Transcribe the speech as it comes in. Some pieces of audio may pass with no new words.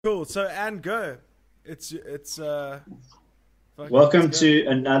Cool. So and go. It's fucking let's Welcome go. to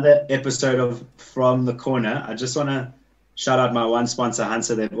another episode of From the Corner. I just want to shout out my one sponsor,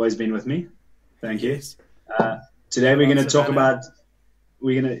 Hansa. They've always been with me. Thank you. Yes. Uh, Today Shout we're out going to talk Savannah.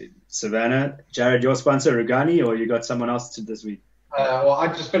 about Savannah, Jared, your sponsor, Rugani, or you got someone else to this week? Well, I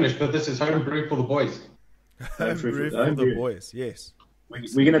just finished, but this is home brew for the boys. Home Home brew brew, for home the brew. boys. Yes. We're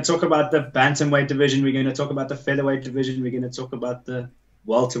Excellent. going to talk about the bantamweight division. We're going to talk about the featherweight division. We're going to talk about the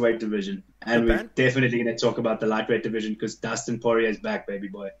welterweight division, The and we're band. definitely going to talk about the lightweight division because Dustin Poirier is back, baby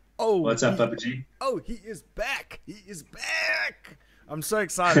boy. Oh, What's up, Papa G? he is back. He is back. I'm so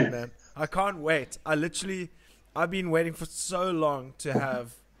excited, man. I can't wait. I've been waiting for so long to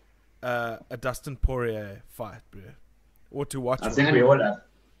have a Dustin Poirier fight, bro, or to watch I one. think we all have.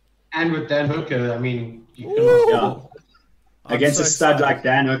 And with Dan Hooker, I mean, you can Yeah. Ooh, I'm Against so a stud excited. like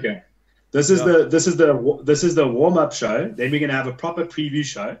Dan Hooker. This is Yeah. the warm up show. Then we're gonna have a proper preview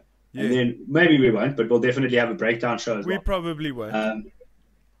show, and Yeah. then maybe we won't, but we'll definitely have a breakdown show as We well. probably won't.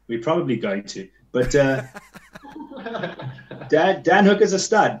 We're probably going to, but Dan Hooker's a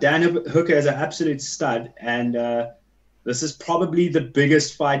stud. Hooker is an absolute stud, and this is probably the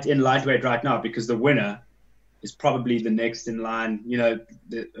biggest fight in lightweight right now because the winner is probably the next in line. You know,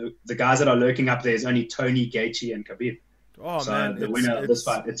 the guys that are lurking up there is only Tony Gaethje and Khabib. Oh So man, the it's winner of this it's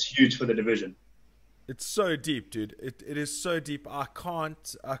fight, it's huge for the division. It's so deep, dude. It is so deep. I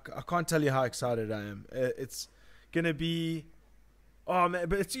can't tell you how excited I am. It's gonna be, oh man,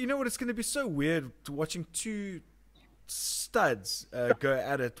 but it's, you know what? It's gonna be so weird to watching two studs go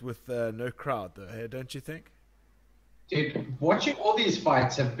at it with no crowd, though. Hey, don't you think? dude, watching all these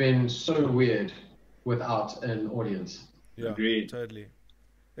fights have been so weird without an audience. Yeah, Agreed. totally.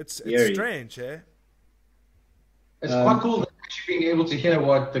 It's Eerie. strange, eh? It's Um, quite cool actually being able to hear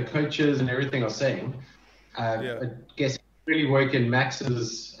what the coaches and everything are saying. Yeah. I guess it really work in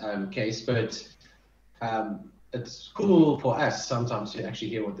Max's case, but it's cool for us sometimes to actually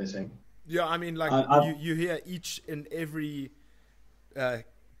hear what they're saying. Yeah, I mean, like I, you hear each and every uh,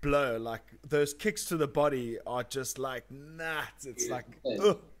 blow, like those kicks to the body are just like nuts. It's like,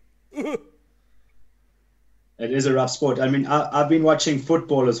 ugh, ugh. it is a rough sport. I mean, I've been watching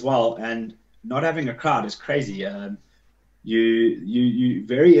football as well, and not having a crowd is crazy. You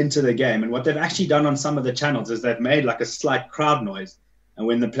very into the game, and what they've actually done on some of the channels is they've made like a slight crowd noise, and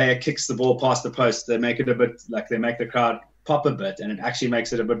when the player kicks the ball past the post, they make it a bit like they make the crowd pop a bit, and it actually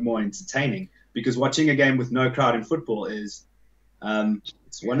makes it a bit more entertaining. Because watching a game with no crowd in football is,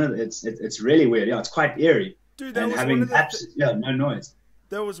 it's really weird. Yeah, it's quite eerie, Dude, and having no noise.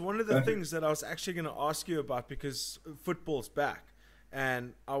 that was one of the Go ahead. things that I was actually going to ask you about because football's back,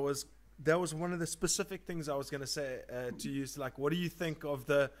 and that was one of the specific things I was going to say to you. Is like, what do you think of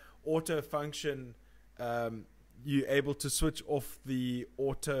the auto function? You able to switch off the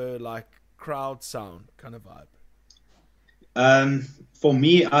auto like crowd sound kind of vibe. For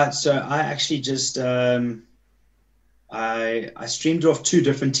me, I actually just I streamed off two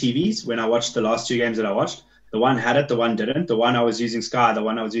different TVs when I watched the last two games that I watched. The one had it, the one didn't. The one I was using Sky, the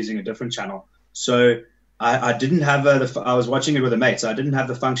one I was using a different channel. So I didn't have I was watching it with a mate, so I didn't have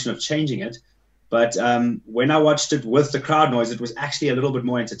the function of changing it. But when I watched it with the crowd noise, it was actually a little bit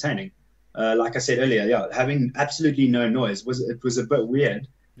more entertaining. Like I said earlier, yeah, having absolutely no noise was a bit weird.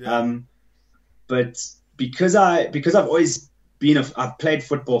 Yeah. But because I've played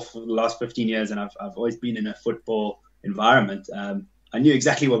football for the last 15 years and I've always been in a football environment. I knew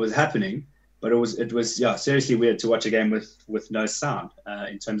exactly what was happening, but it was yeah, seriously weird to watch a game with no sound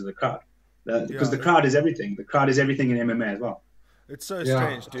in terms of the crowd. Because Yeah, the crowd is everything. The crowd is everything in MMA as well. it's so Yeah.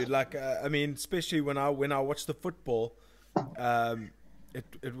 strange, dude. Like, I mean, especially when I watched the football,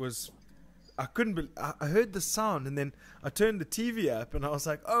 it was I couldn't. I heard the sound, and then I turned the TV up, and I was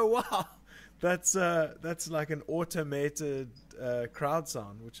like, "Oh wow, that's like an automated crowd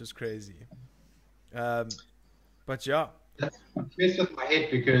sound, which is crazy." Um, but yeah, That's messed with my head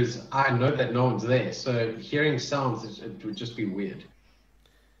because I know that no one's there, so hearing sounds it would just be weird.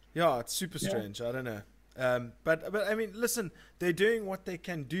 yeah, it's super Yeah. strange. I don't know. But I mean, listen, they're doing what they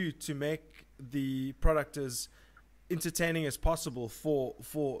can do to make the product as entertaining as possible for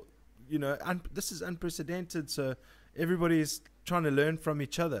this is unprecedented. So everybody's trying to learn from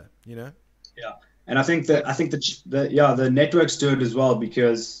each other. You know. Yeah, and I think the networks do it as well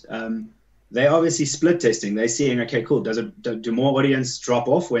because they obviously split testing. They're seeing, okay, cool. Do more audience drop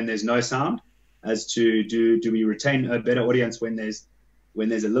off when there's no sound, as to do we retain a better audience when there's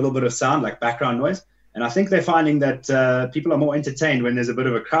a little bit of sound like background noise? And I think they're finding that people are more entertained when there's a bit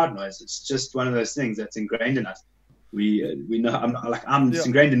of a crowd noise. It's just one of those things that's ingrained in us. We know. It's Yeah.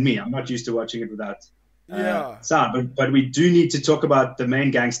 ingrained in me. I'm not used to watching it without sound. But we do need to talk about the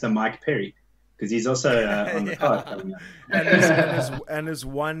main gangster, Mike Perry, because he's also on the card coming up. And his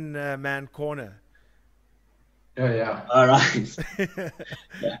one man corner. Yeah. All right.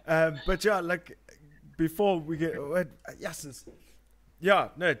 But yeah, like before we get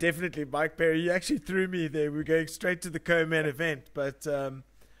definitely Mike Perry. You actually threw me there. We're going straight to the co-main event, but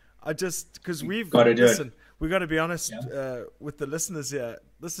I just because we've got to do it. We got to be honest with the listeners here.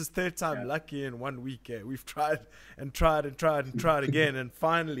 This is third time lucky in 1 week. We've tried again, and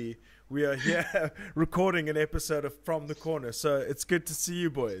finally we are here recording an episode of From the Corner. So it's good to see you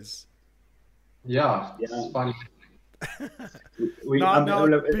boys. Yeah. It's funny.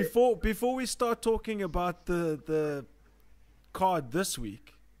 Before we start talking about the card this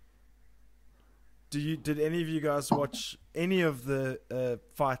week, did any of you guys watch any of the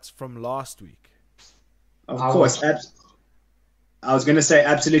fights from last week? Of course. I was going to say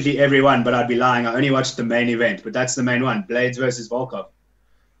absolutely everyone, but I'd be lying. I only watched the main event, but that's the main one: Blades versus Volkov.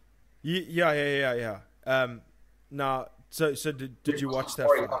 Yeah. Now, so did you watch that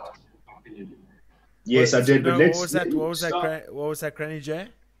fight? Yes, I did. But what was that, Granny J?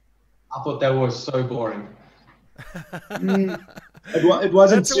 I thought that was so boring. It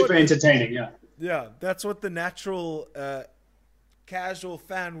wasn't super entertaining. Yeah. Yeah, that's what the natural casual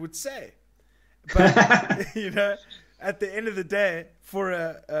fan would say. But you know, at the end of the day, for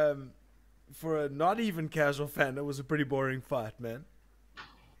a not even casual fan, it was a pretty boring fight, man.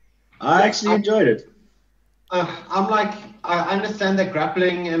 I actually enjoyed it. I understand that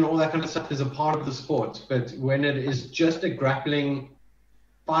grappling and all that kind of stuff is a part of the sport, but when it is just a grappling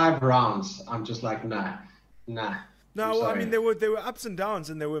 5 rounds, I'm just like, nah. No, well, I mean, there were ups and downs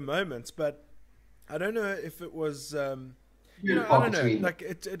and there were moments, but I don't know if it was, I don't know, like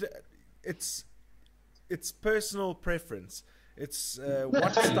it's personal preference. It's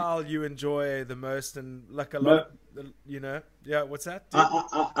what style you enjoy the most, and like a lot, what's that?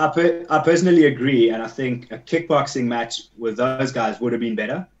 I personally agree, and I think a kickboxing match with those guys would have been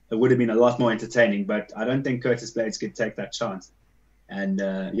better. It would have been a lot more entertaining, but I don't think Curtis Blades could take that chance. And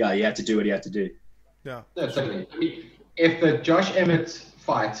he had to do what he had to do. Yeah, certainly. I mean, if the Josh Emmett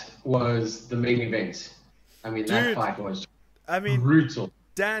fight was the main event, that fight was brutal.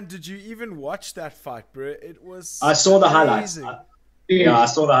 Dan, did you even watch that fight, bro? It was. I saw the highlights. I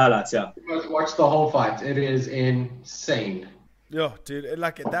saw the highlights. Yeah. You guys watched the whole fight. It is insane. Yeah, dude.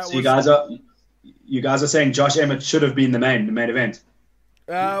 So you guys are saying Josh Emmett should have been the main event.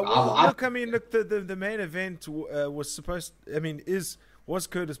 Look, the main event was supposed. Was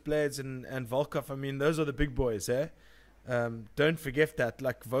Curtis Blades and Volkov. I mean, those are the big boys, eh? Don't forget that.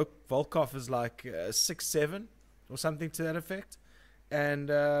 Like Volkov is like 6'7" or something to that effect. And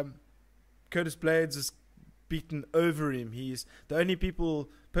Curtis Blades is beaten over him. He's the only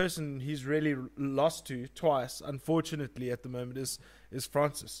person he's really lost to twice, unfortunately, at the moment is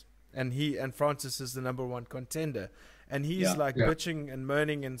Francis. And Francis is the number 1 contender. And he's bitching and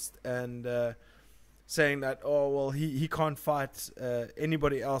moaning and saying that, he can't fight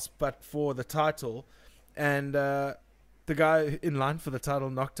anybody else but for the title. And the guy in line for the title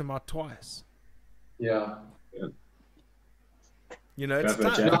knocked him out twice. Yeah. It's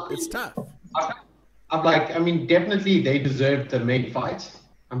tough. It's tough. Definitely they deserved the main fight.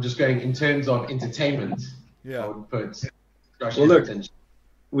 I'm just going in terms of entertainment. Yeah. I would put Josh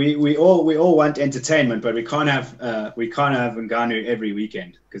we all want entertainment, but we can't have Ngannou every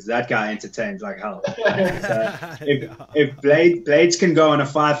weekend, because that guy entertains like hell. So if Blades can go on a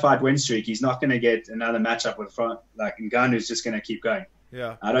 5-fight win streak, he's not going to get another matchup with Ngannou's just going to keep going.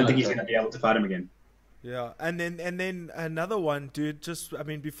 Yeah. I don't think he's going to be able to fight him again. Yeah, and then another one, dude.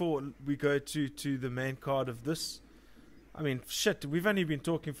 Before we go to the main card of this, we've only been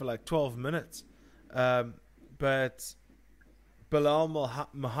talking for like 12 minutes, but Belal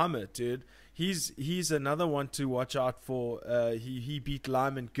Muhammad, dude, he's another one to watch out for. He beat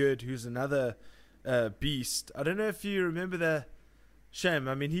Lyman Good, who's another beast. I don't know if you remember the Shame.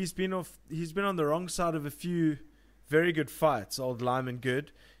 He's been on the wrong side of a few very good fights. Old Lyman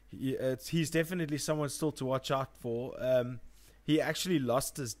Good. He's definitely someone still to watch out for. He actually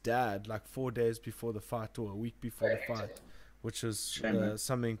lost his dad like 4 days before the fight, or a week before the fight, which was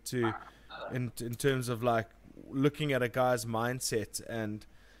something to, in terms of like looking at a guy's mindset and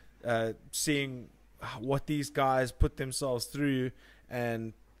seeing what these guys put themselves through,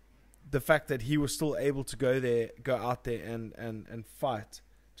 and the fact that he was still able to go out there and fight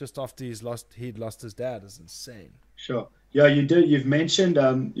just after he'd lost his dad is insane. Sure. Yeah, you did. You've mentioned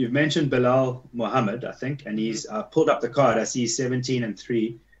Belal Muhammad, I think, and he's pulled up the card. I see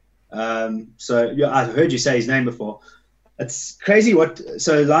 17-3. So yeah, I've heard you say his name before. It's crazy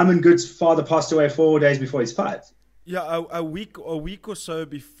so Lyman Good's father passed away 4 days before his fight. Yeah, a week or so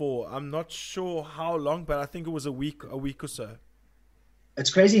before. I'm not sure how long, but I think it was a week or so. It's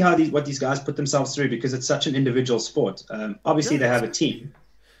crazy how what these guys put themselves through because it's such an individual sport. Obviously, they have a team,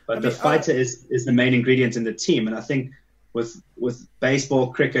 but the fighter is the main ingredient in the team. And I think with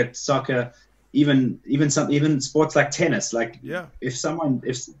baseball, cricket, soccer, even sports like tennis, like if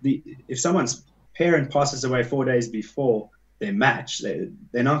someone's parent passes away 4 days before their match,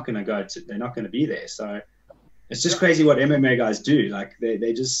 they're not going to be there. So it's just crazy what MMA guys do. Like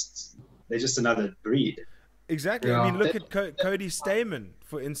they're just another breed. Exactly. Yeah. I mean, look at Cody Stamen,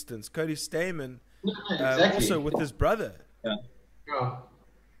 for instance. Cody Stamen, Exactly. also with his brother. Yeah.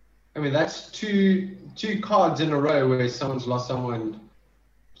 I mean, that's two cards in a row where someone's lost someone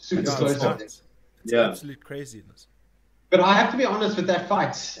super Yeah, close. it's nuts. It's Yeah. absolute craziness. But I have to be honest with that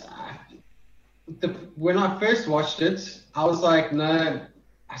fight. When I first watched it, I was like, no,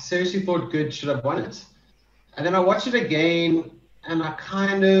 I seriously thought Good should have won it. And then I watched it again, and I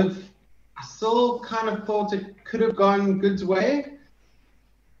still kind of thought it could have gone Good's way.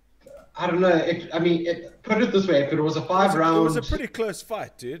 I don't know. Put it this way: if it was a 5 round, It was a pretty close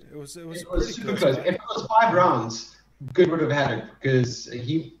fight, dude. It was pretty super close. close. If it was 5 rounds, Good would have had it because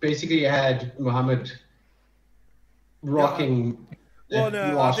he basically had Muhammad rocking. Well,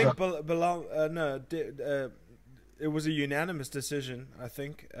 no, I think round. Bilal. It was a unanimous decision. I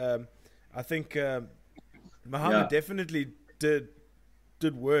think. Muhammad definitely did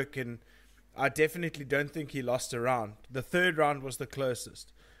work, and I definitely don't think he lost a round. The third round was the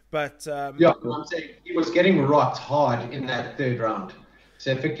closest, but I'm saying he was getting rocked hard in that third round. So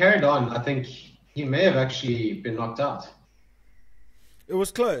if it carried on, I think he may have actually been knocked out. it was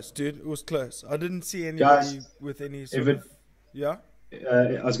close, dude. It was close. I didn't see anybody with any sort of. Yeah.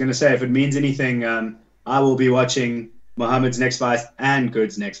 I was going to say, if it means anything, I will be watching Muhammad's next fight and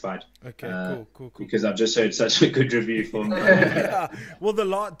Good's next fight. Okay, cool. Because I've just heard such a good review for him. Yeah. Well, the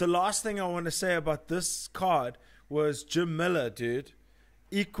last thing I want to say about this card was Jim Miller, dude,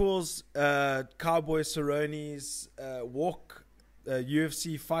 equals Cowboy Cerrone's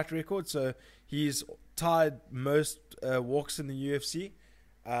UFC fight record. So he's tied most walks in the UFC.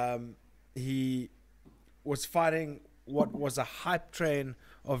 He was fighting what was a hype train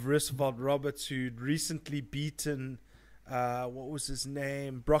of Roosevelt Roberts, who'd recently beaten what was his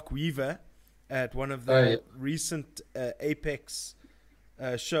name, Brock Weaver, at one of the recent Apex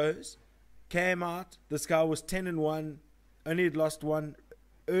shows. Came out, this guy was 10-1, only had lost one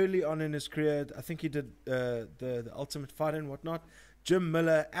early on in his career. I think he did the Ultimate Fighter and whatnot. Jim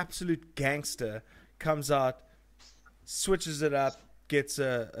Miller, absolute gangster, comes out, switches it up, gets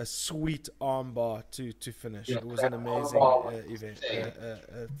a sweet armbar to finish. It was an amazing event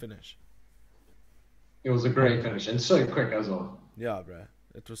finish. It was a great finish and so quick as well. Yeah, bro,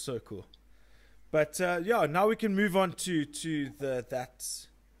 it was so cool. But now we can move on to that.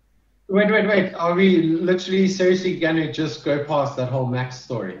 Wait. Are we literally seriously going to just go past that whole Max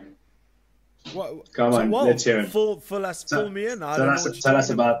story? What? Come on, let's hear it. Fill me in. Tell us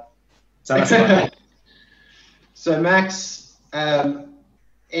about it. So Max,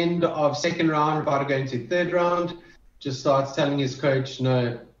 end of second round, about to go into third round, just starts telling his coach,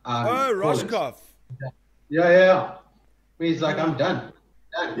 no. Roshkov. Yeah. He's like, I'm done.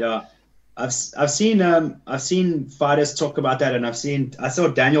 Yeah. I've seen fighters talk about that, and I saw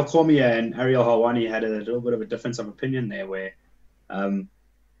Daniel Cormier and Ariel Helwani had a little bit of a difference of opinion there, where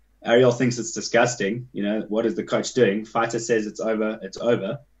Ariel thinks it's disgusting. You know, what is the coach doing? Fighter says it's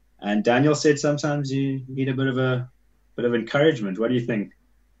over, and Daniel said sometimes you need a bit of encouragement. What do you think?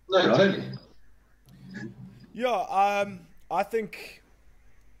 No, totally. Yeah, I think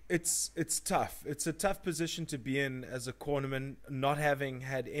it's tough. It's a tough position to be in as a cornerman, not having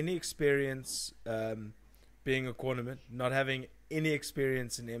had any experience being a cornerman, not having any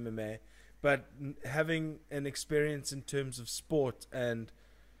experience in MMA, but having an experience in terms of sport, and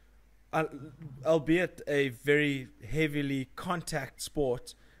albeit a very heavily contact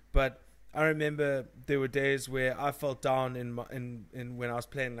sport. But I remember there were days where I felt down in when I was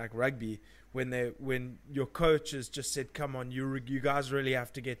playing like rugby, when your coaches just said, "Come on, you guys really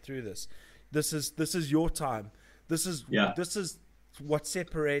have to get through this. This is your time. This is what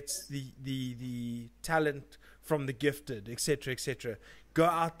separates the talent from the gifted, etc., etc. Go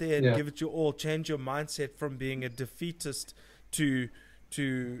out there and give it your all. Change your mindset from being a defeatist to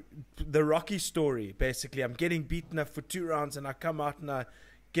the Rocky story. Basically, I'm getting beaten up for 2 rounds, and I come out and I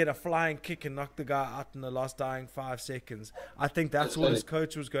get a flying kick and knock the guy out in the last dying 5 seconds. I think that's what his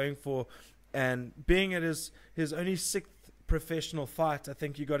coach was going for. And being at his only 6th professional fight, I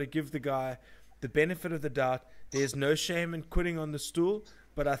think you got to give the guy the benefit of the doubt, there's no shame in quitting on the stool.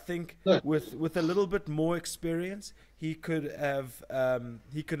 But I think with a little bit more experience, he could have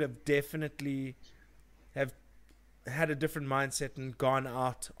definitely have had a different mindset and gone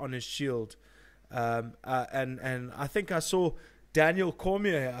out on his shield. And I think I saw Daniel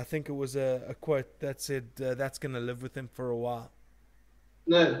Cormier. I think it was a quote that said that's going to live with him for a while.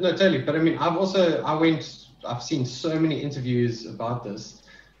 No, totally. But I mean, I've seen so many interviews about this,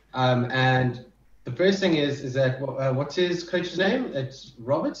 and the first thing is that what's his coach's name? It's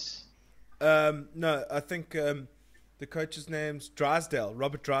Roberts. No, I think the coach's name's Drysdale,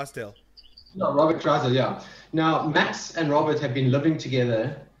 Robert Drysdale. No, Robert Drysdale. Yeah. Now Max and Robert have been living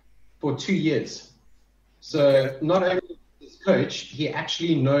together for 2 years, so not only his coach, he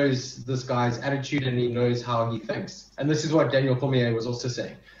actually knows this guy's attitude and he knows how he thinks. And this is what Daniel Cormier was also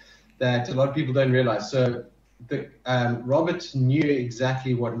saying, that a lot of people don't realize. So Robert knew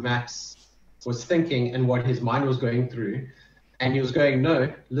exactly what Max was thinking and what his mind was going through. And he was going,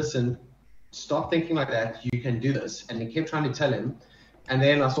 no, listen, stop thinking like that. You can do this. And he kept trying to tell him. And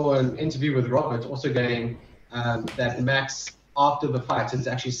then I saw an interview with Robert also going that Max, after the fight, has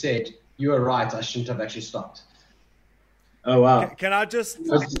actually said, you were right, I shouldn't have actually stopped. Oh, wow. Can I just...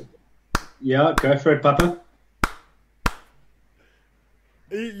 Yeah, go for it, Papa.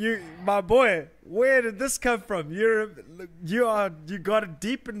 You, my boy, where did this come from? You got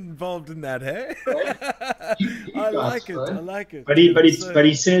deep involved in that, hey? I like it. But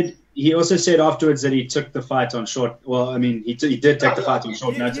he also said afterwards that he took the fight on short. Well, I mean, he did take the fight on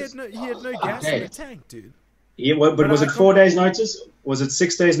short notice. He had no gas in the tank, dude. But was it 4 days notice? Was it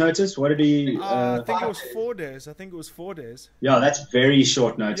 6 days notice? What did he? I think it was 4 days. I think it was 4 days. Yeah, that's very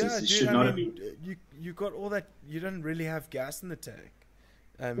short notice. Yeah, it dude, should not have been. You got all that. You don't really have gas in the tank.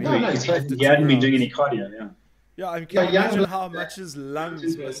 I mean, he hadn't been doing any cardio. Yeah. Yeah, I mean, can you imagine how much his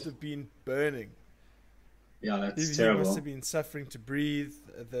lungs must have been burning? Yeah, that's he terrible. He must have been suffering to breathe,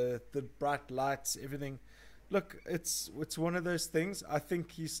 the bright lights, everything. Look, it's one of those things. I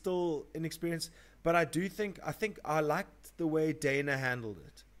think he's still inexperienced, but I think I liked the way Dana handled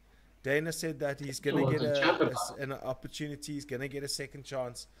it. Dana said that he's going to get an opportunity. He's going to get a second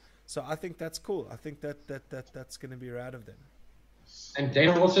chance. So I think that's cool. I think that's going to be right of them. And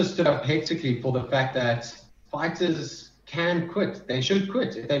Dana also stood up hectically for the fact that fighters can quit. They should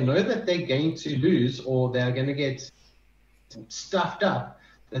quit. If they know that they're going to lose or they're going to get stuffed up,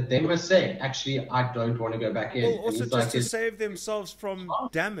 that they must say, actually, I don't want to go back in. Well, also just to save themselves from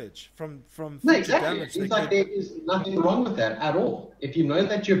damage, from no, exactly. damage. It's like there is nothing wrong with that at all. If you know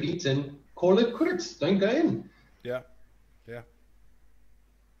that you're beaten, call it quits. Don't go in. Yeah.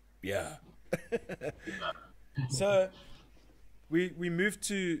 So we moved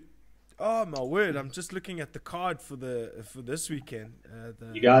to. Oh my word! I'm just looking at the card for this weekend.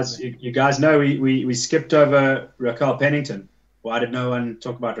 You guys know we skipped over Raquel Pennington. Why did no one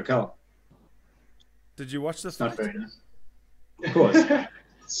talk about Raquel? Did you watch the fight? Not very nice. Of course,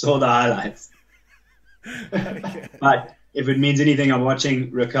 saw the highlights. Okay. But if it means anything, I'm watching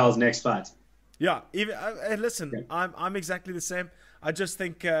Raquel's next fight. Yeah, even listen, yeah. I'm exactly the same. I just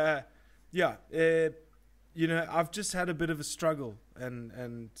think, you know, I've just had a bit of a struggle,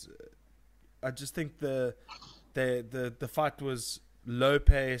 and I just think the fight was low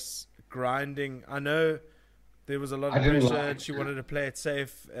pace, grinding. I know there was a lot of pressure, and she wanted to play it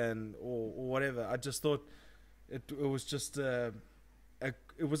safe or whatever. I just thought it was just it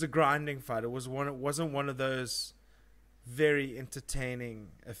was a grinding fight. It wasn't one of those very entertaining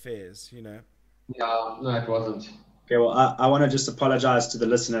affairs, you know. Yeah, no, it wasn't. Okay, well, I want to just apologize to the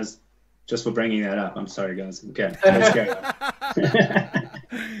listeners just for bringing that up. I'm sorry, guys. Okay, let's go.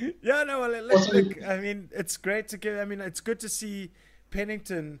 Yeah, no, well, look, I mean, it's great to get. I mean, it's good to see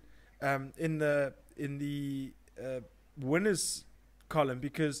Pennington in the winners column,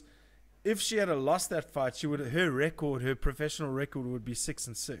 because if she had lost that fight, her professional record would be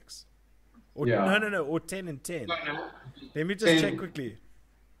 6-6, or no, or 10-10. No. Let me just check quickly.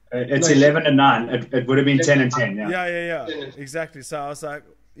 It's 11-9. It would have been 10-10. Yeah. Exactly. So I was like,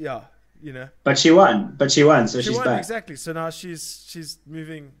 yeah, you know. But she won. So she's back. Exactly. So now she's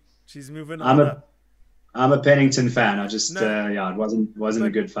moving. She's moving I'm on. I'm a Pennington fan. I just it wasn't a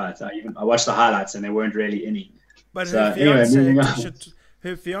good fight. I watched the highlights and there weren't really any. But so,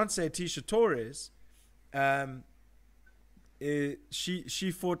 her fiance Tisha Torres,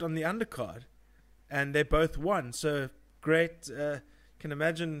 she fought on the undercard, and they both won. So great. Can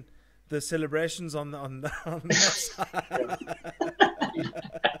imagine the celebrations on that side.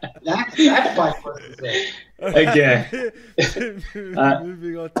 That fight was insane. Okay.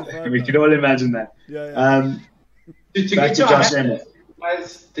 Moving on to we can all imagine that. Yeah. Back to Josh Emmett.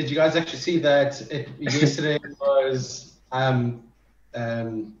 Did you guys actually see that yesterday was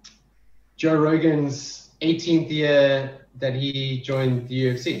Joe Rogan's 18th year that he joined the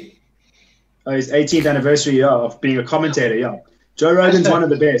UFC? Oh, his 18th anniversary of being a commentator. Yeah, Joe Rogan's one of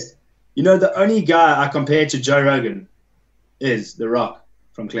the best. You know, the only guy I compare to Joe Rogan is The Rock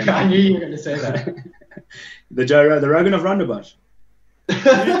from Clemson. I knew you were going to say that. the Rogan of Rondebosch. What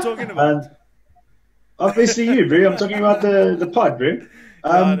are you talking about? Obviously you, bro. I'm talking about the pod, bro.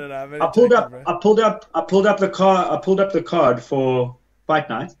 No, I pulled up the card for Fight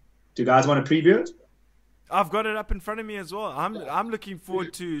Night. Do you guys want to preview it? I've got it up in front of me as well. I'm looking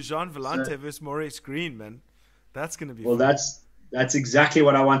forward to Jean Vellante versus Maurice Green, man. That's gonna be fun. That's exactly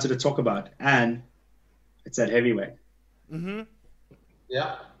what I wanted to talk about, and it's at heavyweight. Mm-hmm.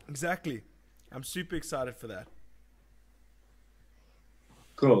 Yeah. Exactly. I'm super excited for that.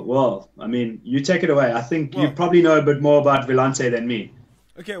 Cool. Well, I mean, you take it away. I think you probably know a bit more about Vellante than me.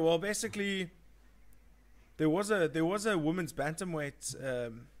 Okay. Well, basically, there was a women's bantamweight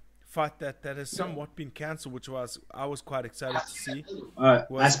fight that has somewhat been cancelled, which I was quite excited to see.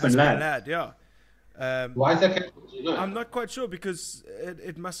 Aspen Ladd. Yeah. Why is that cancelled? Do you know? I'm not quite sure because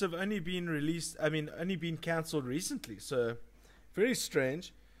it must have only been released. I mean, only been cancelled recently. So very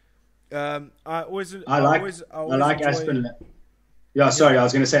strange. I like Aspen Ladd. Yeah, sorry, I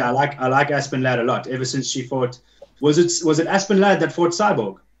was going to say I like Aspen Ladd a lot. Ever since she fought, was it Aspen Ladd that fought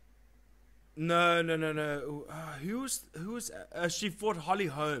Cyborg? No. Who was? She fought Holly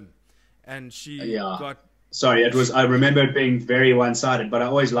Holm, and she got. Sorry, it was. I remember it being very one-sided, but I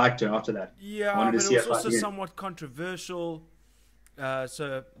always liked her after that. Yeah, but it was also somewhat controversial.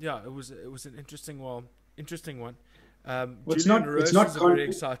 So yeah, it was an interesting one. Julian Rose is a very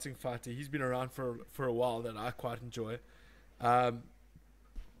exciting fighter. He's been around for a while that I quite enjoy. But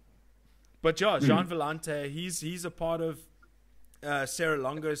yeah, Jean Vellante, he's a part of Sarah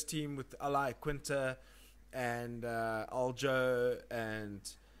Longo's team with Ali Quinta and Aljo and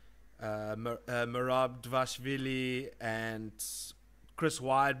Merab Dvashvili and Chris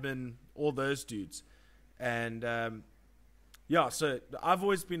Weidman, all those dudes. And so I've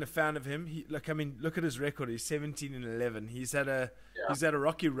always been a fan of him. Look at his record. He's 17-11. He's had a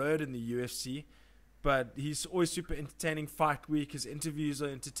rocky road in the UFC, but he's always super entertaining. Fight week, his interviews are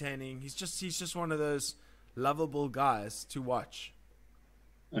entertaining. He's just one of those lovable guys to watch.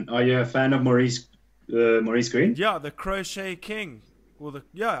 And are you a fan of Maurice Green? Yeah, the Crochet King.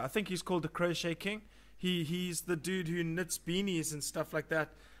 I think he's called the Crochet King. He's the dude who knits beanies and stuff like that.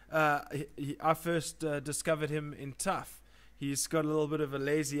 I first discovered him in Tough. He's got a little bit of a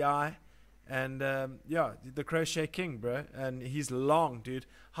lazy eye, and the Crochet King, bro. And he's long, dude.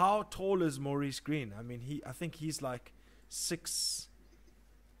 How tall is Maurice Green? I mean, I think he's like 6'2".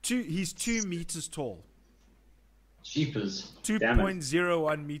 He's 2 meters tall. Jeepers.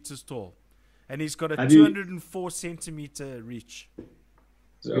 2.01 meters tall, and he's got a 204 centimeter reach.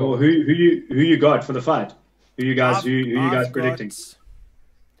 So who you got for the fight? Who you guys predicting?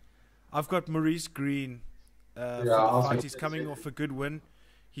 I've got Maurice Green for the fight. He's coming off a good win.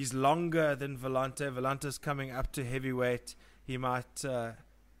 He's longer than Vellante. Vellante's coming up to heavyweight. He might.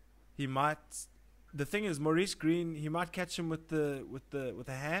 The thing is, Maurice Green, he might catch him with the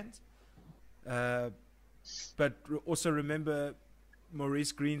hand. But also remember,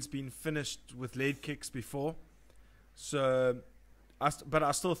 Maurice Green's been finished with leg kicks before. So, but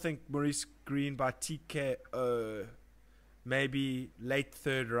I still think Maurice Green by TKO, maybe late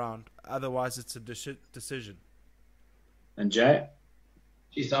third round. Otherwise, it's a decision. And Jay?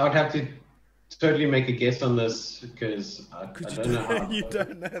 Jeez, I would have to totally make a guess on this because I don't know how. You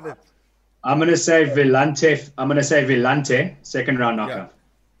don't know that. I'm gonna say Vellante, second round knockout.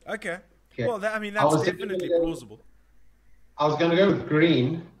 Yeah. Okay. Well, that's definitely plausible. I was going to go with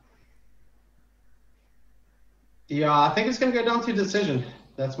Green. Yeah, I think it's going to go down to decision.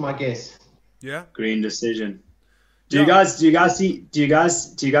 That's my guess. Yeah. Green decision. Do you guys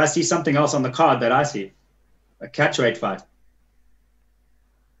see something else on the card that I see? A catchweight fight.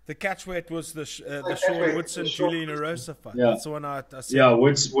 The catchweight was the Sean Woodson Julian Erosa fight. Yeah. That's the one I said. Yeah,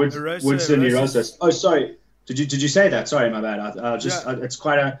 Woodson Erosa. Oh, sorry. Did you say that? Sorry, my bad.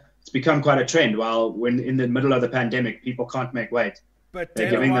 It's become quite a trend. While when in the middle of the pandemic, people can't make weight, but they're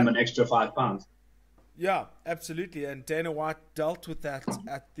giving them an extra 5 pounds. Yeah, absolutely. And Dana White dealt with that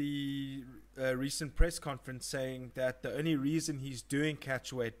at the recent press conference, saying that the only reason he's doing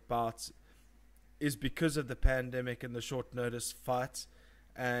catchweight bouts is because of the pandemic and the short notice fights,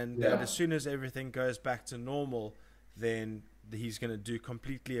 and that as soon as everything goes back to normal, then he's going to do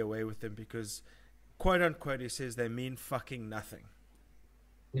completely away with them because, quote unquote, he says they mean fucking nothing.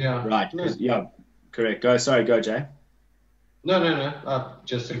 Yeah. Right. Yeah. Correct. Go, Jay. No. I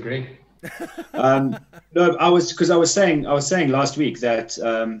just agree. No, I was saying last week that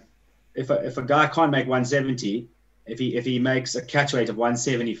if a guy can't make 170, if he makes a catch weight of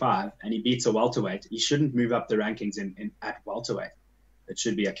 175 and he beats a welterweight, he shouldn't move up the rankings in at welterweight. It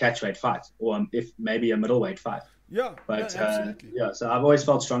should be a catch weight fight, or if maybe a middleweight fight. Yeah, But no, absolutely. yeah, so I've always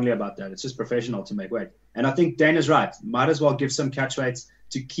felt strongly about that. It's just professional to make weight, and I think Dana's right. Might as well give some catch weights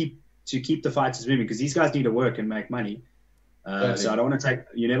to keep the fighters moving, because these guys need to work and make money. So I don't want to take.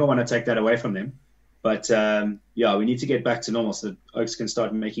 You never want to take that away from them. But yeah, we need to get back to normal so that Oaks can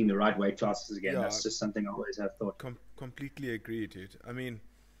start making the right weight classes again. Yeah. That's just something I always have thought. Completely agree, dude. I mean,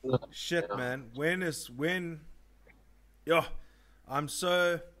 No, shit, yeah. man. Yo, I'm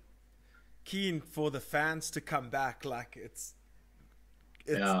so keen for the fans to come back. Like it's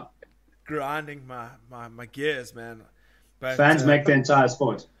Yeah, grinding my gears, man. But fans make the entire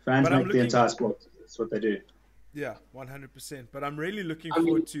sport. Fans but I'm make the looking- entire sport. That's what they do. Yeah, 100%. But I'm really looking I mean-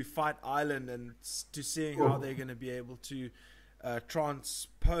 forward to Fight Island and to seeing how they're going to be able to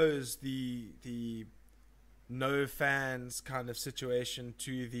transpose the no fans kind of situation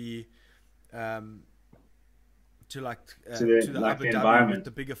to the to the like Abu the Dhabi with environment.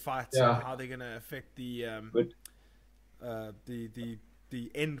 the bigger fights Yeah. and how they're going to affect But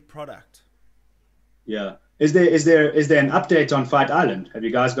the end product. yeah, is there an update on Fight Island? Have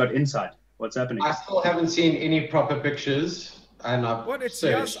you guys got insight? What's happening? I still haven't seen any proper pictures, and I've What? It's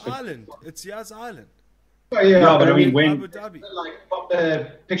searched. Yas Island. It's Yas Island. Oh, yeah, Yeah, but I mean, Abu when Dhabi. like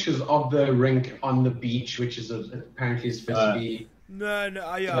proper pictures of the rink on the beach, which is apparently supposed to be. No,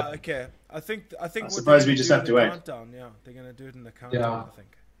 yeah, okay. I think I what suppose they're we gonna just do have in to the wait. Countdown, yeah, they're gonna do it in the countdown. Yeah. I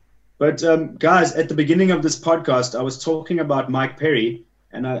think. But guys, at the beginning of this podcast, I was talking about Mike Perry,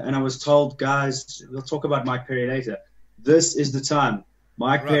 and I was told, guys, we'll talk about Mike Perry later. This is the time.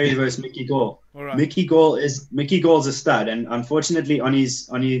 Mike Right. Perry versus Mickey Gall. All right. Mickey Gall's a stud, and unfortunately, on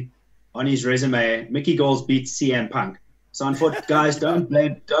his resume, Mickey Gall's beat CM Punk. So, unfortunately, guys, don't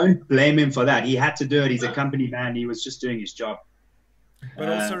blame him for that. He had to do it. He's a company man. He was just doing his job. But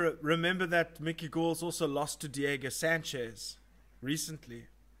also remember that Mickey Gall's also lost to Diego Sanchez recently.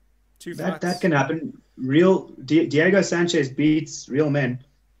 Two fights. That can happen. Diego Sanchez beats real men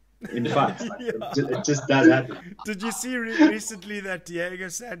in fights. Like, Yeah. it just does happen. Did you see recently that Diego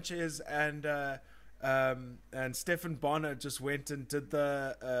Sanchez and Stefan Bonner just went and did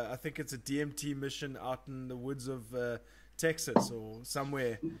the I think it's a DMT mission out in the woods of Texas or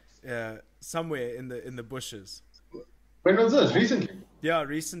somewhere in the bushes. When was this? Recently? Yeah,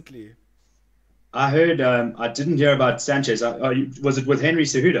 recently. I heard. I didn't hear about Sanchez. Was it with Henry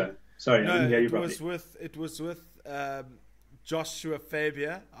Cejudo? Sorry, I No, didn't hear you it properly. was with Joshua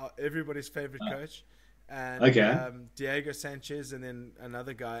Fabia, everybody's favorite coach, and Okay. Diego Sanchez, and then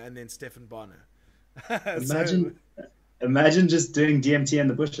another guy, and then Stefan Bonner. Imagine just doing DMT in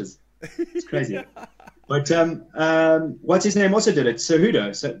the bushes. It's crazy. But what's his name also did it?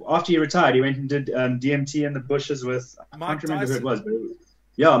 Cejudo. So after he retired, he went and did DMT in the bushes with I Mike can't remember Tyson. who it was, but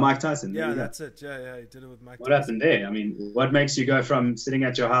yeah, Mike Tyson. There Yeah, you go. that's it. Yeah, he did it with Mike. What Tyson. happened there? I mean, what makes you go from sitting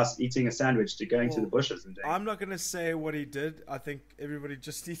at your house eating a sandwich to going to Well, the bushes and doing? I'm not gonna say what he did. I think everybody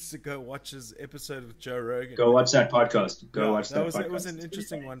just needs to go watch his episode with Joe Rogan. Go watch that podcast. Go Yeah, watch that podcast. It was an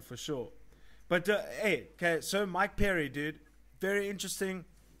interesting one for sure. But hey, okay, so Mike Perry, dude, very interesting.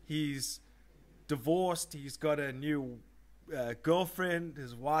 He's divorced. He's got a new girlfriend.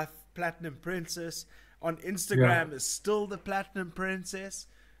 His wife, Platinum Princess, on Instagram is still the Platinum Princess.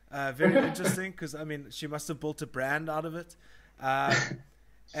 Very interesting because I mean she must have built a brand out of it.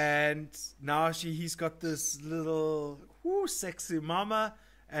 And now he's got this little sexy mama,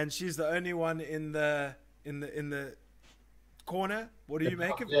 and she's the only one in the corner. What do you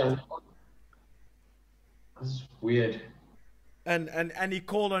make of it? Yeah. This is weird. And he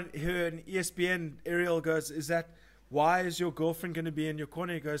called on her, and ESPN Ariel goes, why is your girlfriend going to be in your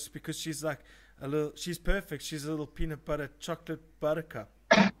corner? He goes, because she's like she's perfect. She's a little peanut butter chocolate buttercup.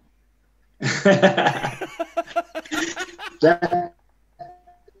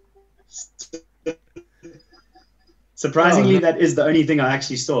 Surprisingly, that is the only thing I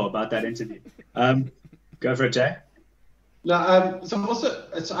actually saw about that interview. Go for it, Jay. No, so also,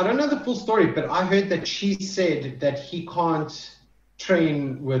 I don't know the full story, but I heard that she said that he can't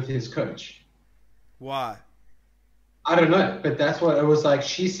train with his coach. Why? I don't know, but that's what it was like.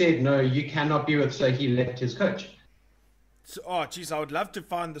 She said, no, you cannot be with, so he left his coach. So, oh, geez, I would love to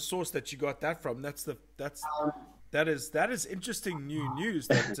find the source that you got that from. That is interesting new news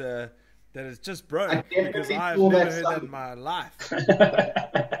that is just broke, I definitely because I've saw never that heard that some- in my life.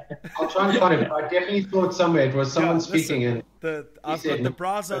 I'll try and find it. But I definitely thought somewhere it was someone Yeah, listen, speaking, and I've got said the no.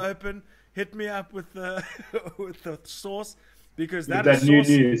 browser open. hit me up with the with the source, because With that that is new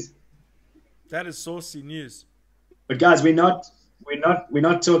saucy. news. That is saucy news. But guys, we're not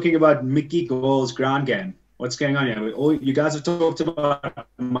talking about Mickey Gall's ground game. What's going on here? You guys have talked about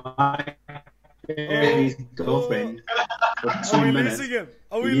Mike Perry's girlfriend for Are 2 we minutes. losing him?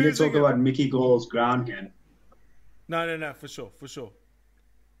 Are We we need to losing talk him? about Mickey Gall's ground game. No, for sure.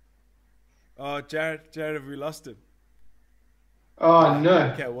 Oh, Jared, have we lost him? Oh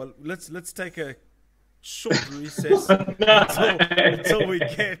no. Okay, well, let's take a short recess until we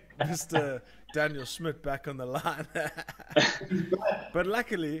get Mr. Daniel Schmidt back on the line. But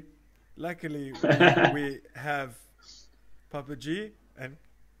luckily we have Papa G and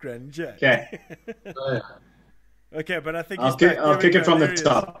Granny Jack. Okay, Oh, yeah. Okay, but I think I'll he's back. I'll There we kick it go. from There the he is.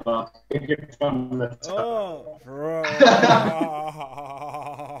 top. I'll kick it from the top. Oh,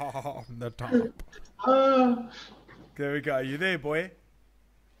 from the top. There we go. Are you there, boy?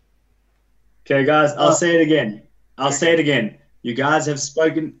 Okay, guys, I'll say it again. You guys have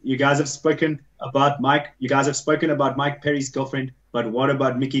spoken about Mike. You guys have spoken about Mike Perry's girlfriend, but what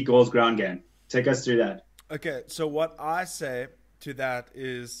about Mickey Gall's ground game? Take us through that. Okay, so what I say to that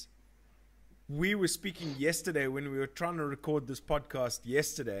is, we were speaking yesterday when we were trying to record this podcast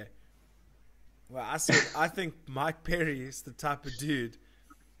yesterday. Well, I said I think Mike Perry is the type of dude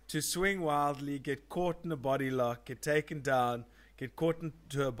to swing wildly, get caught in a body lock, get taken down, get caught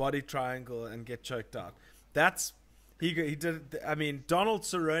into a body triangle, and get choked out. He did it. I mean, Donald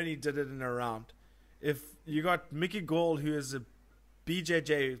Cerrone did it in a round. If you got Mickey Gall, who is a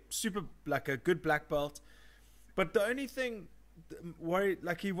BJJ super, like a good black belt, but the only thing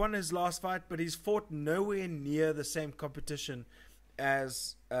like, he won his last fight, but he's fought nowhere near the same competition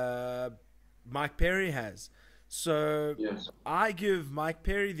as Mike Perry has. So Yes. I give Mike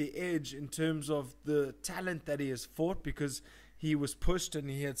Perry the edge in terms of the talent that he has fought, because he was pushed and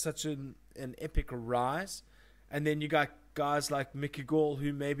he had such an epic rise. And then you got guys like Mickey Gall,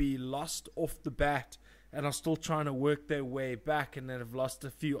 who maybe lost off the bat and are still trying to work their way back, and then have lost a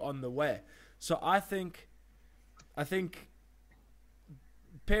few on the way. So I think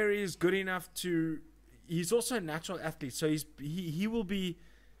Perry is good enough to. He's also a natural athlete, so he will be.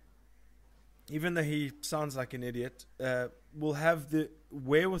 Even though he sounds like an idiot, will have the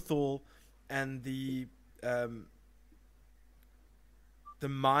wherewithal and the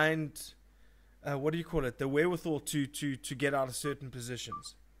mind. What do you call it? The wherewithal to get out of certain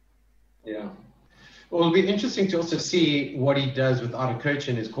positions. Yeah. Well, it'll be interesting to also see what he does without a coach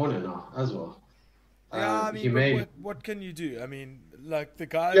in his corner now as well. Yeah, I he mean, may. what can you do? I mean, like the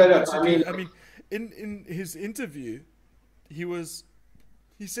guy. Yeah, no, wants to I do- mean- in his interview, he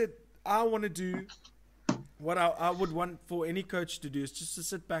said, I want to do what I would want for any coach to do, is just to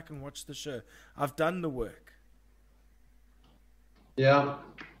sit back and watch the show. I've done the work. Yeah.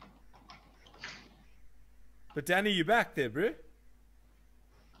 But Danny, you back there, bro?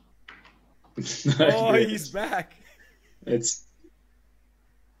 No, Oh, he's back. It's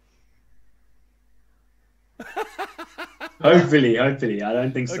hopefully. I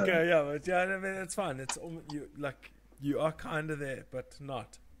don't think so. Okay, yeah, but I mean, it's fine. It's you are kind of there, but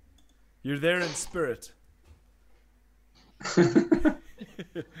not. You're there in spirit.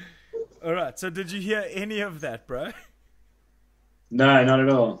 All right. So, did you hear any of that, bro? No, not at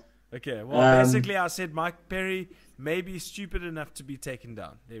all. Okay. Well, basically, I said Mike Perry may be stupid enough to be taken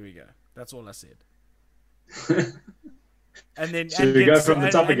down. There we go. That's all I said. And then Should we go from the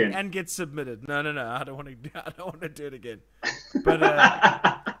top again? And get submitted. No. I don't want to do it again. But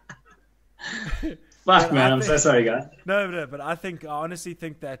Fuck, man. I'm so sorry, guys. no. But I honestly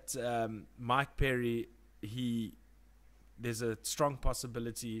think that Mike Perry, there's a strong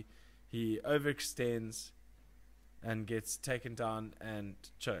possibility he overextends and gets taken down and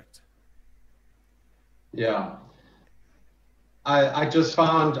choked. Yeah. I just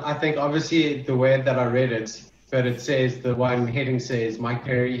found, I think obviously the way that I read it, but it says, the one heading says, Mike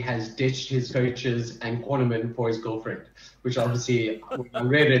Perry has ditched his coaches and cornermen for his girlfriend, which obviously when I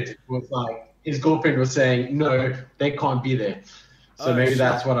read it was like, his girlfriend was saying, no, they can't be there. So Oh, maybe shit.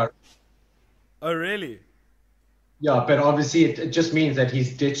 that's what I, Oh, really? yeah, but obviously it just means that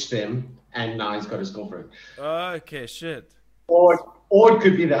he's ditched them and now he's got his girlfriend. Okay, shit. Or it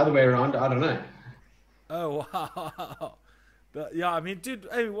could be the other way around, I don't know. Oh, wow. But, yeah, I mean, dude,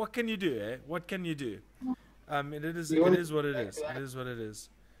 hey, what can you do, eh? What can you do? It is what it is. It is what it is.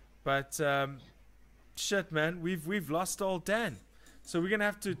 But, shit, man, we've lost old Dan. So we're going to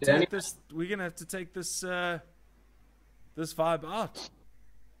have to Danny? take this, this vibe out.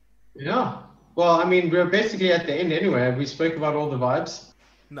 Yeah. Well, I mean, we're basically at the end anyway. We spoke about all the vibes.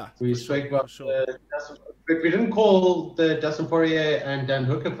 No, We for spoke sure, about for sure. but we didn't call the Dustin Poirier and Dan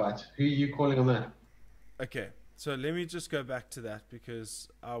Hooker fight. Who are you calling on that? Okay, so let me just go back to that because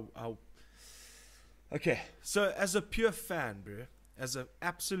I'll. Okay, so as a pure fan, bro, as an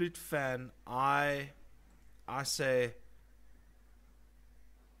absolute fan, I say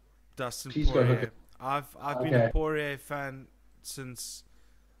Dustin Please go Poirier. Hooker. I've been a Poirier fan since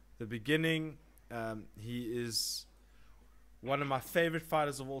the beginning. He is one of my favorite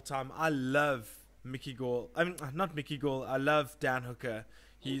fighters of all time. I love Mickey Gall. I mean, not Mickey Gall. I love Dan Hooker.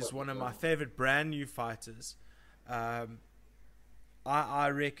 He's one of my favorite brand new fighters. I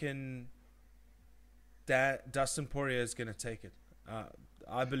reckon Dustin Poirier is going to take it.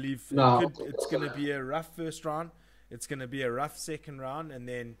 I believe it's going to be a rough first round. It's going to be a rough second round, and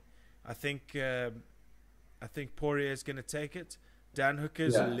then I think Poirier is going to take it. Dan Hooker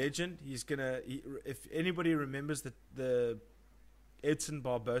is a legend. He's gonna. If anybody remembers the Edson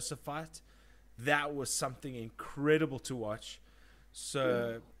Barbosa fight, that was something incredible to watch.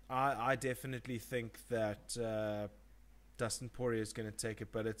 So I definitely think that Dustin Poirier is going to take it,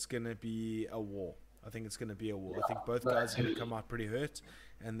 but it's going to be a war. I think it's going to be a war. I think both guys are going to come out pretty hurt,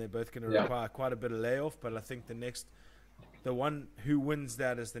 and they're both going to require quite a bit of layoff. But I think the one who wins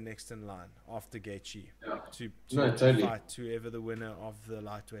that is the next in line after Gaethje to fight whoever the winner of the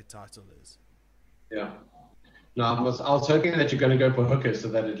lightweight title is. Yeah. No, I was hoping that you're going to go for Hooker so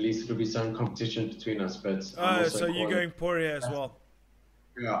that at least it'll be some competition between us. But so you're going Poirier as well?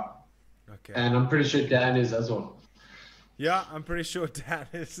 Yeah. Okay. And I'm pretty sure Dan is as well. Yeah, I'm pretty sure Dan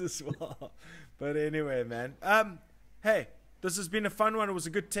is as well. But anyway, man. Hey, this has been a fun one. It was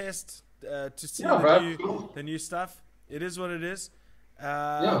a good test to see the new stuff. It is what it is. We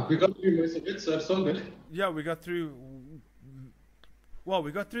got through most of it, so it's all good. Yeah, we got through. Well,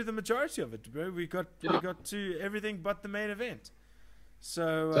 we got through the majority of it, bro. We got to everything but the main event.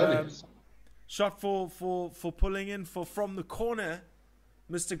 So, shot for pulling in from the corner,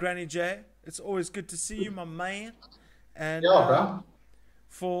 Mr. Granny J. It's always good to see you, my man. And bro.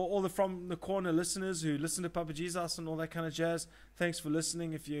 For all the From the Corner listeners who listen to Papa Jesus and all that kind of jazz, thanks for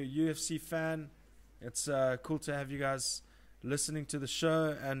listening. If you're a UFC fan, it's cool to have you guys listening to the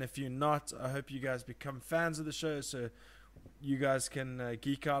show. And if you're not, I hope you guys become fans of the show so you guys can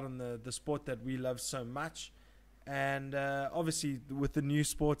geek out on the sport that we love so much. And obviously with the new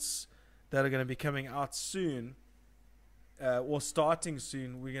sports that are going to be coming out soon, or starting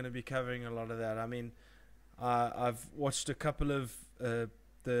soon, we're going to be covering a lot of that. I mean, I've watched a couple of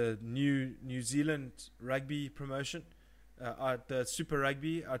the New Zealand rugby promotion, the Super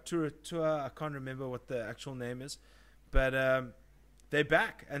Rugby, tour. I can't remember what the actual name is, but they're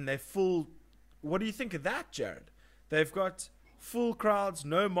back and they're full. What do you think of that, Jared? They've got full crowds,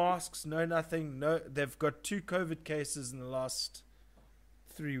 no masks, no nothing. They've got 2 COVID cases in the last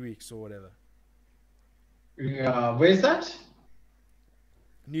 3 weeks or whatever. Yeah, where's that?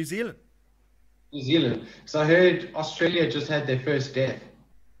 New Zealand. New Zealand. So I heard Australia just had their first death.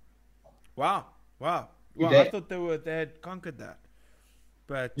 Wow. Well, I thought they had conquered that.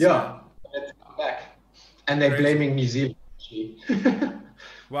 But they've come back. And they're blaming New Zealand.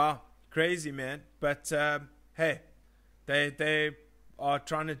 Wow, crazy, man. But hey, they are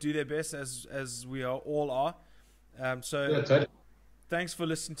trying to do their best as we all are. Thanks for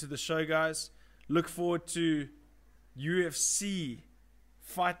listening to the show, guys. Look forward to UFC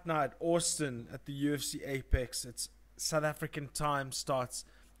Fight Night Austin at the UFC Apex. It's South African time.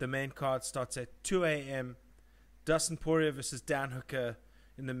 The main card starts at 2 a.m. Dustin Poirier versus Dan Hooker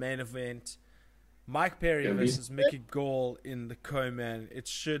in the main event. Mike Perry versus Mickey Gall in the co-man. It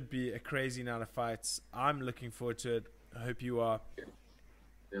should be a crazy night of fights. I'm looking forward to it. I hope you are.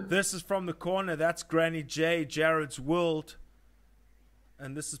 Yeah. This is From the Corner. That's Granny J, Jared's World.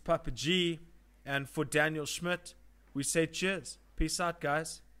 And this is Papa G. And for Daniel Schmidt, we say cheers. Peace out,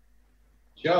 guys.